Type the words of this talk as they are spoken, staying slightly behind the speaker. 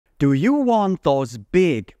Do you want those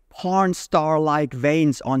big, porn star-like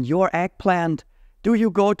veins on your eggplant? Do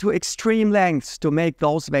you go to extreme lengths to make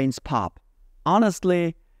those veins pop?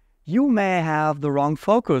 Honestly, you may have the wrong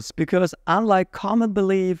focus because unlike common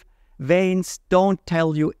belief, veins don't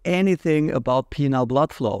tell you anything about penile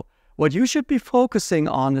blood flow. What you should be focusing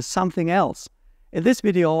on is something else. In this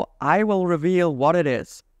video, I will reveal what it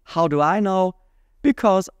is. How do I know?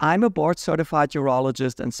 Because I'm a board-certified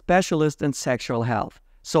urologist and specialist in sexual health.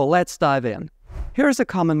 So let's dive in. Here's a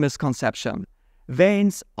common misconception.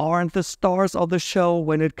 Veins aren't the stars of the show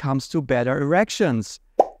when it comes to better erections.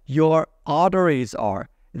 Your arteries are.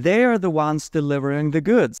 They are the ones delivering the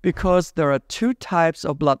goods because there are two types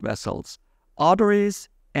of blood vessels, arteries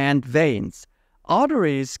and veins.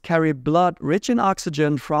 Arteries carry blood rich in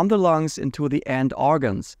oxygen from the lungs into the end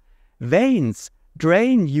organs. Veins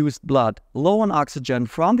drain used blood low on oxygen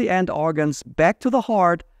from the end organs back to the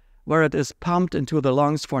heart, where it is pumped into the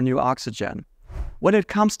lungs for new oxygen. When it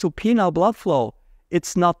comes to penile blood flow,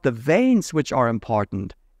 it's not the veins which are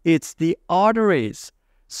important, it's the arteries.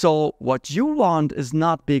 So what you want is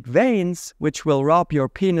not big veins, which will rob your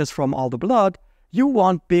penis from all the blood. You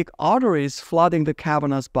want big arteries flooding the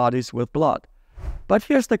cavernous bodies with blood. But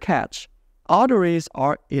here's the catch. Arteries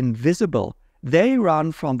are invisible. They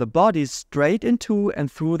run from the body straight into and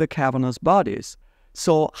through the cavernous bodies.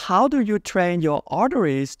 So how do you train your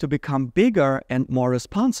arteries to become bigger and more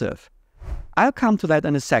responsive? I'll come to that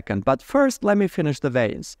in a second, but first let me finish the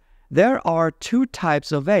veins. There are two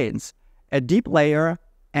types of veins, a deep layer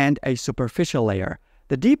and a superficial layer.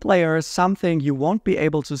 The deep layer is something you won't be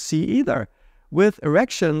able to see either. With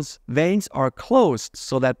erections, veins are closed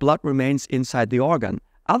so that blood remains inside the organ.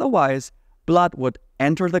 Otherwise, blood would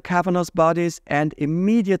enter the cavernous bodies and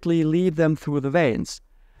immediately leave them through the veins.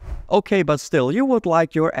 Okay, but still, you would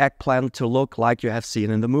like your eggplant to look like you have seen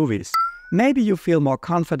in the movies. Maybe you feel more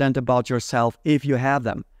confident about yourself if you have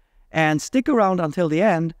them. And stick around until the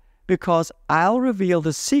end, because I'll reveal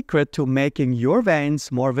the secret to making your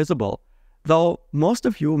veins more visible, though most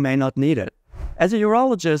of you may not need it. As a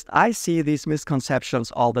urologist, I see these misconceptions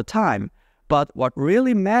all the time, but what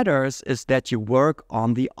really matters is that you work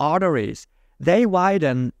on the arteries. They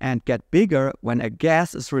widen and get bigger when a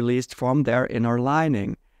gas is released from their inner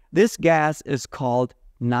lining. This gas is called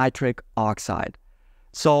nitric oxide.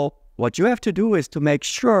 So what you have to do is to make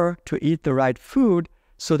sure to eat the right food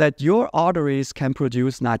so that your arteries can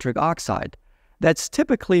produce nitric oxide. That's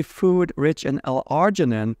typically food rich in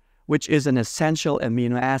L-Arginine, which is an essential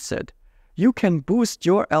amino acid. You can boost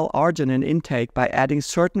your L-Arginine intake by adding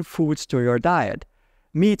certain foods to your diet.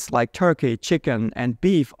 Meats like turkey, chicken, and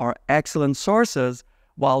beef are excellent sources,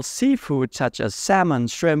 while seafood such as salmon,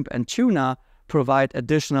 shrimp, and tuna provide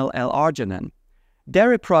additional L-Arginine.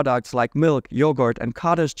 Dairy products like milk, yogurt, and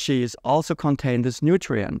cottage cheese also contain this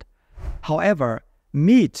nutrient. However,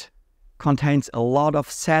 meat contains a lot of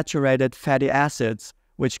saturated fatty acids,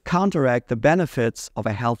 which counteract the benefits of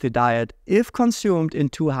a healthy diet if consumed in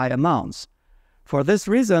too high amounts. For this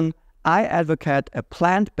reason, I advocate a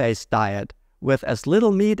plant-based diet with as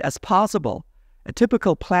little meat as possible. A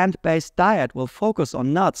typical plant-based diet will focus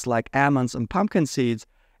on nuts like almonds and pumpkin seeds,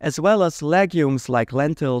 as well as legumes like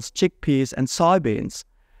lentils, chickpeas, and soybeans.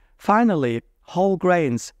 Finally, whole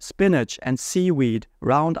grains, spinach, and seaweed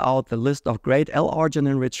round out the list of great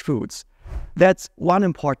L-Arginine-rich foods. That's one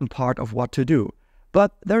important part of what to do.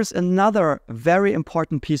 But there's another very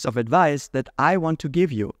important piece of advice that I want to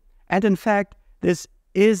give you. And in fact, this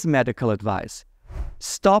is medical advice.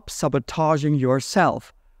 Stop sabotaging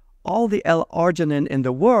yourself. All the L-Arginine in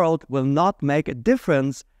the world will not make a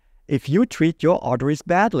difference if you treat your arteries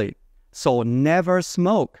badly. So never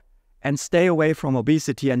smoke and stay away from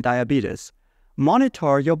obesity and diabetes.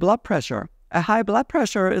 Monitor your blood pressure. A high blood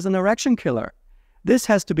pressure is an erection killer. This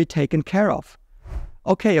has to be taken care of.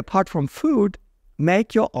 Okay, apart from food,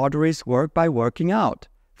 make your arteries work by working out.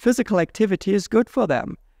 Physical activity is good for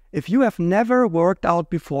them. If you have never worked out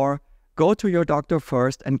before, go to your doctor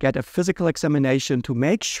first and get a physical examination to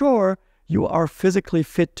make sure you are physically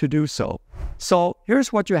fit to do so. So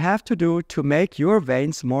here's what you have to do to make your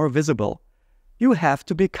veins more visible. You have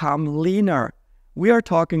to become leaner. We are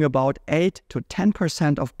talking about 8 to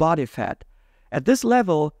 10% of body fat. At this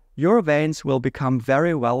level, your veins will become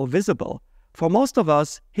very well visible. For most of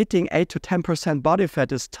us, hitting 8 to 10% body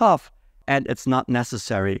fat is tough, and it's not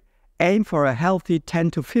necessary. Aim for a healthy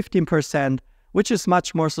 10 to 15%, which is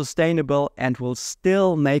much more sustainable and will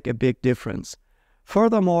still make a big difference.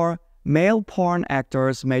 Furthermore, male porn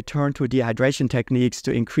actors may turn to dehydration techniques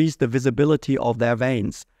to increase the visibility of their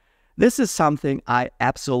veins. This is something I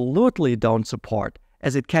absolutely don't support,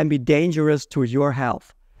 as it can be dangerous to your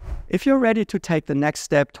health. If you're ready to take the next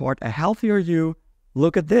step toward a healthier you,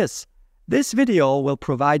 look at this. This video will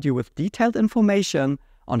provide you with detailed information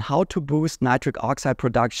on how to boost nitric oxide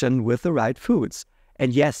production with the right foods.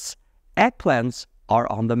 And yes, eggplants are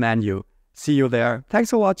on the menu. See you there.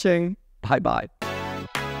 Thanks for watching. Bye-bye.